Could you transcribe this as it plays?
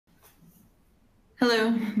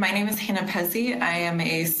Hello, my name is Hannah Pezzi. I am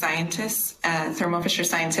a scientist at Thermo Fisher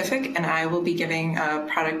Scientific, and I will be giving a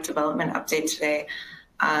product development update today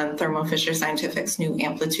on Thermo Fisher Scientific's new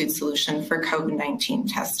Amplitude solution for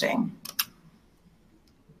COVID-19 testing.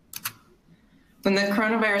 When the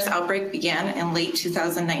coronavirus outbreak began in late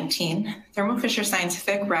 2019, Thermo Fisher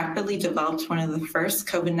Scientific rapidly developed one of the first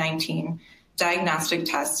COVID-19 diagnostic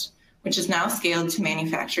tests, which is now scaled to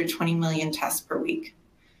manufacture 20 million tests per week.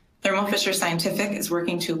 Thermo Fisher Scientific is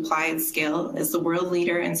working to apply its scale as the world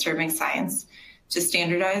leader in serving science to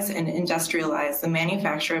standardize and industrialize the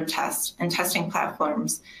manufacture of tests and testing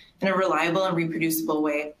platforms in a reliable and reproducible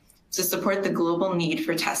way to support the global need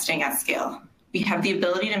for testing at scale. We have the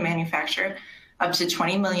ability to manufacture up to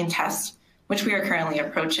 20 million tests, which we are currently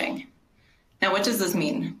approaching. Now, what does this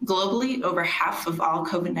mean? Globally, over half of all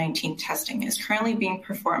COVID-19 testing is currently being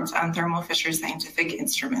performed on Thermo Fisher Scientific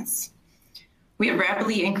instruments. We have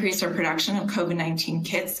rapidly increased our production of COVID-19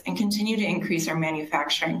 kits and continue to increase our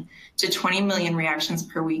manufacturing to 20 million reactions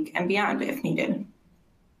per week and beyond if needed.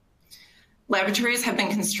 Laboratories have been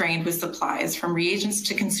constrained with supplies from reagents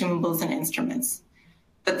to consumables and instruments.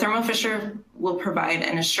 But Thermo Fisher will provide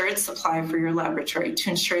an assured supply for your laboratory to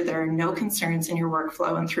ensure there are no concerns in your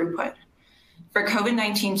workflow and throughput. For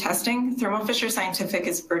COVID-19 testing, Thermo Fisher Scientific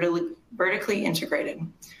is vertically integrated.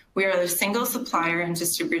 We are a single supplier and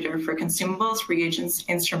distributor for consumables, reagents,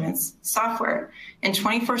 instruments, software, and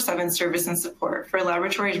 24/7 service and support for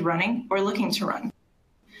laboratories running or looking to run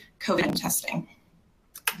COVID testing.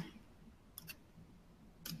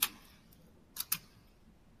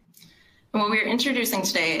 And what we are introducing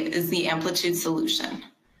today is the Amplitude solution.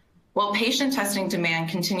 While patient testing demand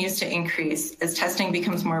continues to increase as testing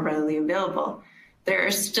becomes more readily available, there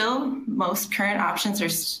are still most current options are,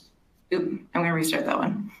 I'm going to restart that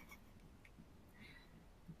one.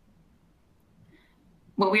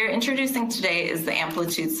 What we are introducing today is the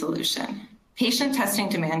Amplitude solution. Patient testing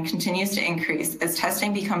demand continues to increase as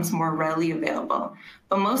testing becomes more readily available,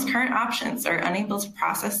 but most current options are unable to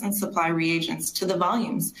process and supply reagents to the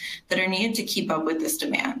volumes that are needed to keep up with this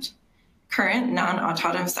demand. Current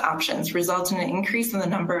non-autonomous options result in an increase in the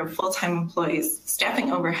number of full-time employees,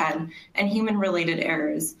 staffing overhead, and human-related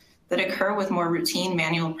errors that occur with more routine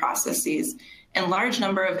manual processes, and large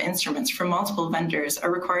number of instruments from multiple vendors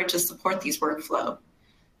are required to support these workflows.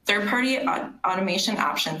 Third-party automation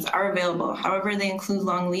options are available, however, they include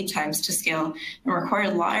long lead times to scale and require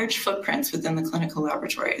large footprints within the clinical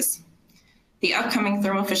laboratories. The upcoming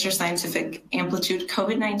Thermo Fisher Scientific Amplitude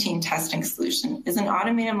COVID-19 testing solution is an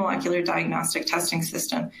automated molecular diagnostic testing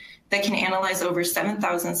system that can analyze over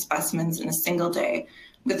 7,000 specimens in a single day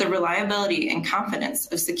with the reliability and confidence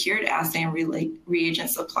of secured assay and reagent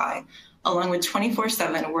supply, along with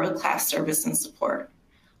 24/7 world-class service and support.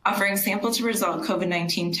 Offering sample-to-result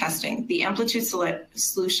COVID-19 testing, the Amplitude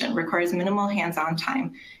solution requires minimal hands-on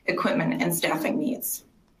time, equipment, and staffing needs.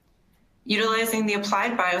 Utilizing the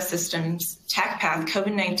Applied Biosystems TaqPath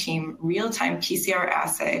COVID-19 real-time PCR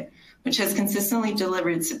assay, which has consistently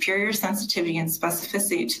delivered superior sensitivity and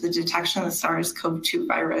specificity to the detection of the SARS-CoV-2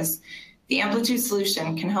 virus, the Amplitude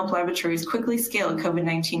solution can help laboratories quickly scale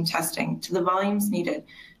COVID-19 testing to the volumes needed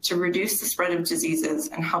to reduce the spread of diseases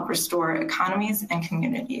and help restore economies and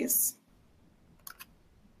communities.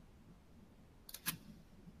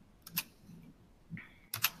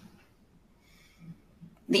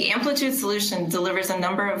 The Amplitude solution delivers a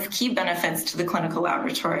number of key benefits to the clinical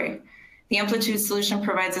laboratory. The Amplitude solution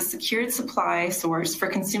provides a secured supply source for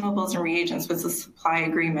consumables and reagents with a supply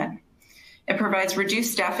agreement. It provides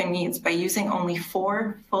reduced staffing needs by using only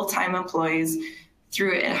 4 full-time employees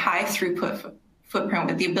through a high-throughput footprint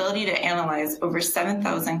with the ability to analyze over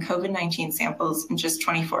 7,000 COVID-19 samples in just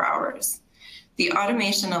 24 hours. The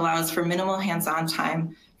automation allows for minimal hands-on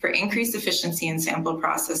time for increased efficiency in sample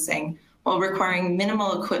processing while requiring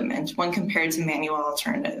minimal equipment when compared to manual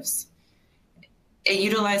alternatives. It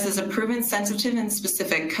utilizes a proven sensitive and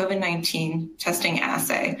specific COVID-19 testing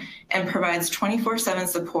assay and provides 24/7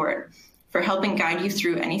 support for helping guide you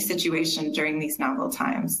through any situation during these novel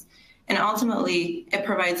times. And ultimately, it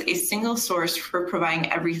provides a single source for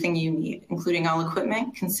providing everything you need, including all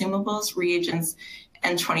equipment, consumables, reagents,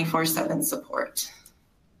 and 24/7 support.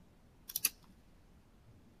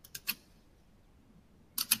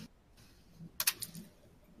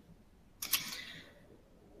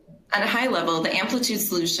 At a high level, the Amplitude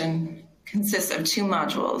solution consists of 2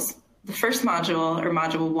 modules. The first module, or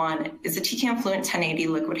Module 1, is a TCAM Fluent 1080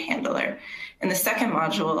 liquid handler. And the second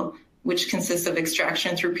module, which consists of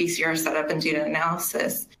extraction through PCR setup and data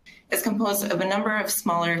analysis, is composed of a number of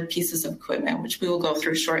smaller pieces of equipment, which we will go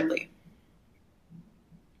through shortly.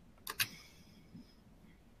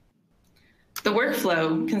 The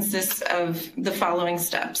workflow consists of the following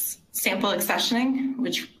steps: sample accessioning,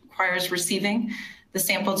 which requires receiving the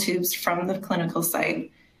sample tubes from the clinical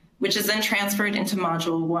site, which is then transferred into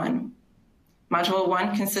Module 1. Module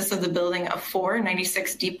 1 consists of the building of 4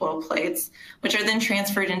 96 deep well plates, which are then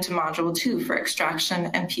transferred into Module 2 for extraction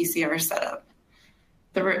and PCR setup.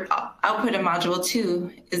 The output of Module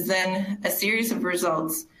 2 is then a series of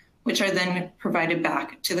results, which are then provided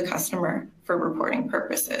back to the customer for reporting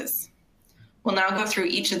purposes. We'll now go through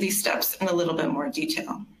each of these steps in a little bit more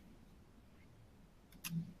detail.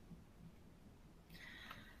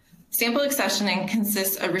 Sample accessioning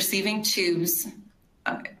consists of receiving tubes.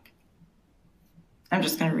 I'm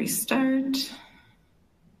just going to restart.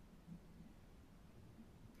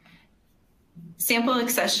 Sample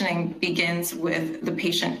accessioning begins with the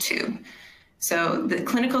patient tube. So the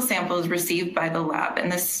clinical sample is received by the lab,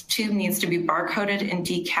 and this tube needs to be barcoded and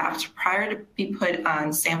decapped prior to be put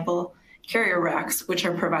on sample carrier racks, which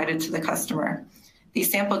are provided to the customer.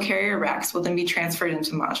 These sample carrier racks will then be transferred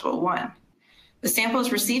into Module 1. The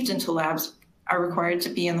samples received into labs are required to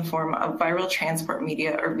be in the form of viral transport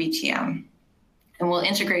media, or VTM, and will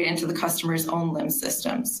integrate into the customer's own LIMS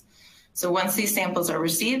systems. So once these samples are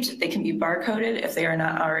received, they can be barcoded if they are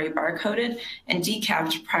not already barcoded, and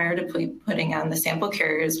decapped prior to putting on the sample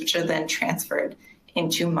carriers, which are then transferred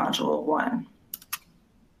into Module 1.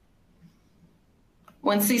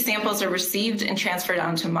 Once these samples are received and transferred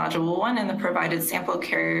onto Module 1 and the provided sample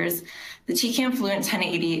carriers, the TCAM Fluent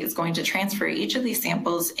 1080 is going to transfer each of these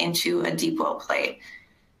samples into a deep well plate.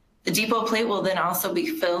 The deep well plate will then also be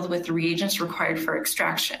filled with the reagents required for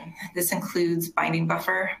extraction. This includes binding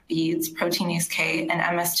buffer, beads, proteinase K, and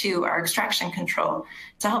MS2, our extraction control,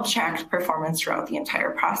 to help track performance throughout the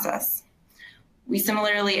entire process. We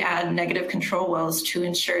similarly add negative control wells to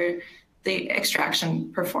ensure the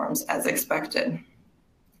extraction performs as expected.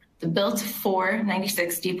 The built 4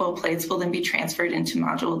 96 deep well plates will then be transferred into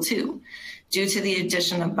Module 2. Due to the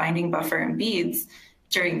addition of binding buffer and beads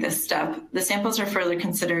during this step, the samples are further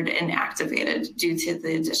considered inactivated due to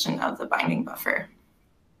the addition of the binding buffer.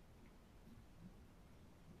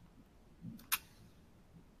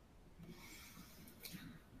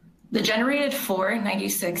 The generated 4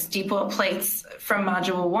 96 deep well plates from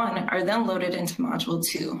Module 1 are then loaded into Module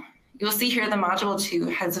 2. You'll see here the Module 2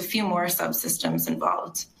 has a few more subsystems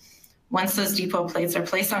involved. Once those deep well plates are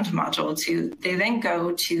placed onto Module 2, they then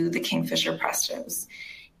go to the Kingfisher Prestos.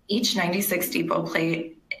 Each 96 deep well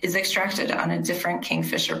plate is extracted on a different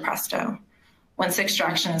Kingfisher Presto. Once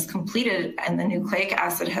extraction is completed and the nucleic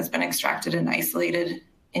acid has been extracted and isolated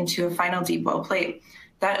into a final deep well plate,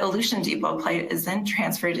 that elution deep well plate is then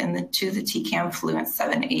transferred to the TCAM Fluent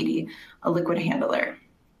 780, a liquid handler.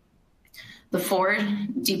 The 4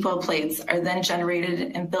 deep well plates are then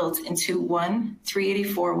generated and built into one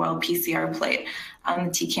 384 well PCR plate on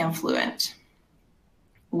the TCAM Fluent.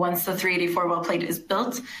 Once the 384 well plate is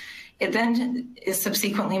built, it then is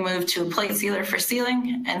subsequently moved to a plate sealer for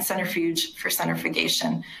sealing and centrifuge for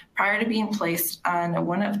centrifugation prior to being placed on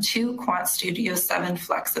one of 2 QuantStudio 7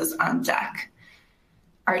 flexes on deck.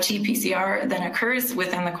 RT-PCR then occurs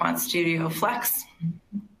within the QuantStudio flex,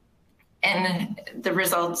 and the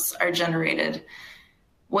results are generated.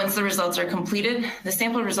 Once the results are completed, the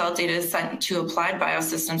sample result data is sent to Applied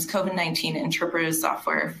Biosystems COVID-19 interpretive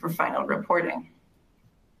software for final reporting.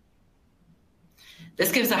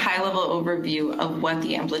 This gives a high-level overview of what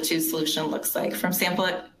the Amplitude solution looks like from sample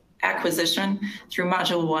acquisition through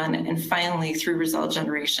Module 1 and finally through result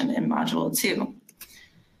generation in Module 2.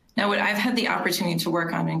 Now, what I've had the opportunity to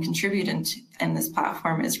work on and contribute in this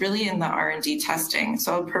platform is really in the R&D testing.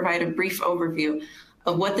 So I'll provide a brief overview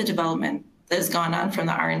of what the development that has gone on from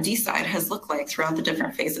the R&D side has looked like throughout the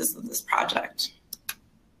different phases of this project.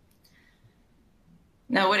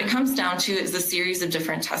 Now, what it comes down to is a series of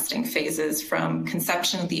different testing phases from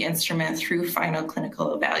conception of the instrument through final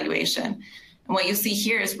clinical evaluation. And what you see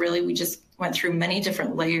here is really we just went through many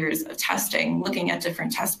different layers of testing, looking at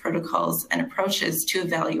different test protocols and approaches to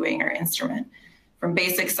evaluating our instrument, from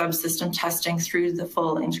basic subsystem testing through the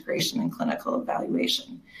full integration and clinical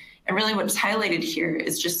evaluation. And really what's highlighted here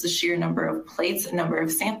is just the sheer number of plates and number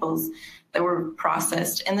of samples that were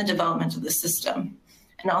processed in the development of the system,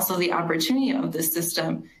 and also the opportunity of the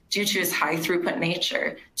system due to its high throughput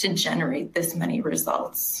nature to generate this many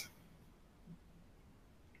results.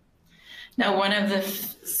 Now, one of the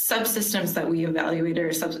subsystems that we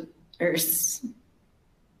evaluated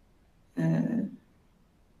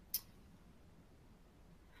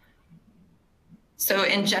so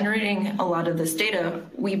in generating a lot of this data,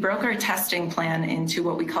 we broke our testing plan into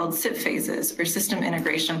what we called SIP phases, or system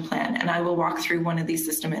integration plan, and I will walk through one of these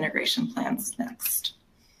system integration plans next.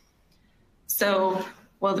 So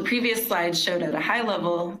while the previous slide showed at a high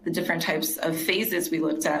level the different types of phases we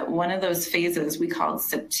looked at, one of those phases we called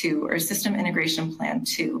SIP2, or System Integration Plan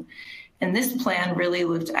 2. And this plan really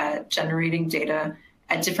looked at generating data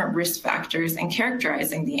at different risk factors and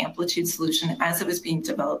characterizing the Amplitude solution as it was being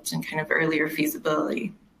developed in kind of earlier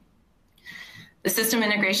feasibility. The system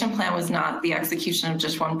integration plan was not the execution of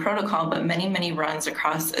just one protocol, but many, many runs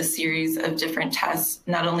across a series of different tests,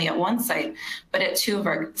 not only at one site, but at 2 of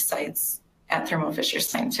our sites at Thermo Fisher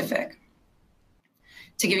Scientific.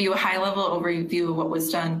 To give you a high-level overview of what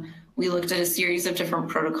was done, we looked at a series of different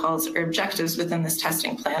protocols or objectives within this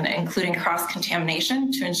testing plan, including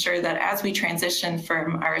cross-contamination to ensure that as we transition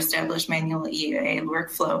from our established manual EUA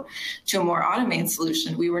workflow to a more automated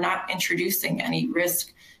solution, we were not introducing any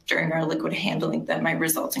risk during our liquid handling that might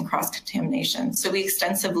result in cross-contamination. So we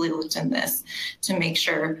extensively looked in this to make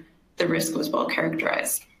sure the risk was well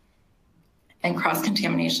characterized and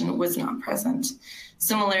cross-contamination was not present.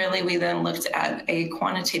 Similarly, we then looked at a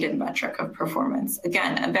quantitative metric of performance,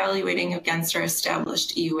 again, evaluating against our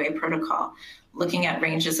established EUA protocol, looking at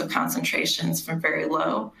ranges of concentrations from very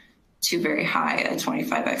low to very high at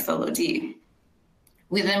 25x LOD.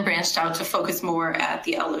 We then branched out to focus more at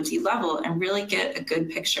the LOD level and really get a good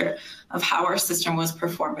picture of how our system was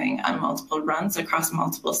performing on multiple runs across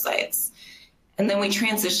multiple sites. And then we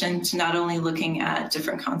transitioned to not only looking at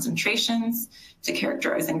different concentrations to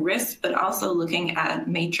characterizing risk, but also looking at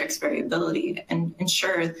matrix variability and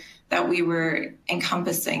ensure that we were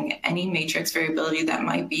encompassing any matrix variability that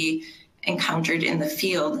might be encountered in the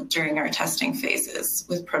field during our testing phases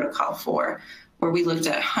with Protocol 4, where we looked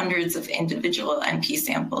at hundreds of individual NP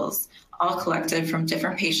samples, all collected from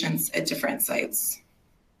different patients at different sites.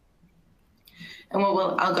 And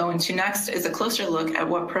what I'll go into next is a closer look at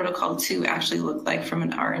what Protocol 2 actually looked like from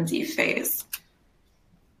an R&D phase.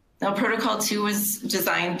 Now, Protocol 2 was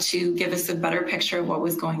designed to give us a better picture of what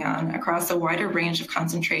was going on across a wider range of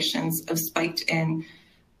concentrations of spiked in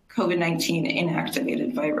COVID-19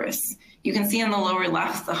 inactivated virus. You can see in the lower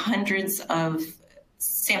left the hundreds of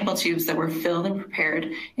sample tubes that were filled and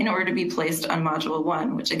prepared in order to be placed on Module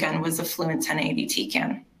 1, which again was a Fluent 1080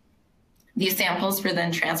 TCAN. These samples were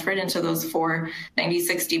then transferred into those 4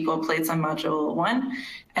 96 depot plates on Module 1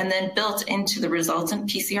 and then built into the resultant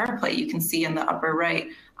PCR plate you can see in the upper right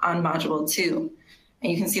on Module 2.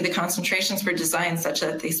 And you can see the concentrations were designed such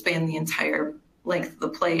that they span the entire length of the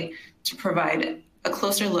plate to provide a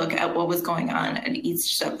closer look at what was going on at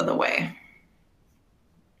each step of the way.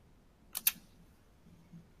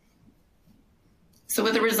 So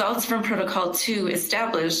what the results from Protocol 2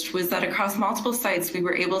 established was that across multiple sites, we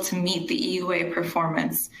were able to meet the EUA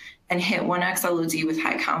performance and hit 1x LOD with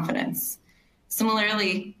high confidence.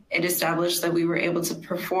 Similarly, it established that we were able to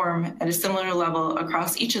perform at a similar level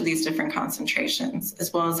across each of these different concentrations,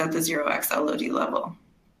 as well as at the 0x LOD level.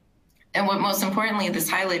 And what most importantly this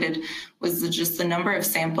highlighted was just the number of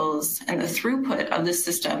samples and the throughput of the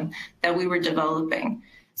system that we were developing.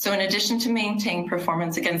 So in addition to maintaining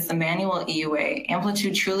performance against the manual EUA,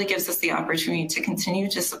 Amplitude truly gives us the opportunity to continue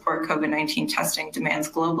to support COVID-19 testing demands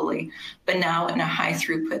globally, but now in a high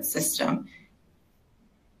throughput system.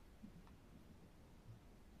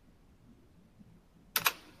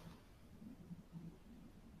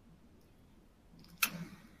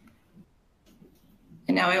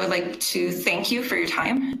 And now I would like to thank you for your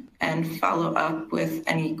time and follow up with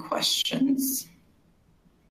any questions.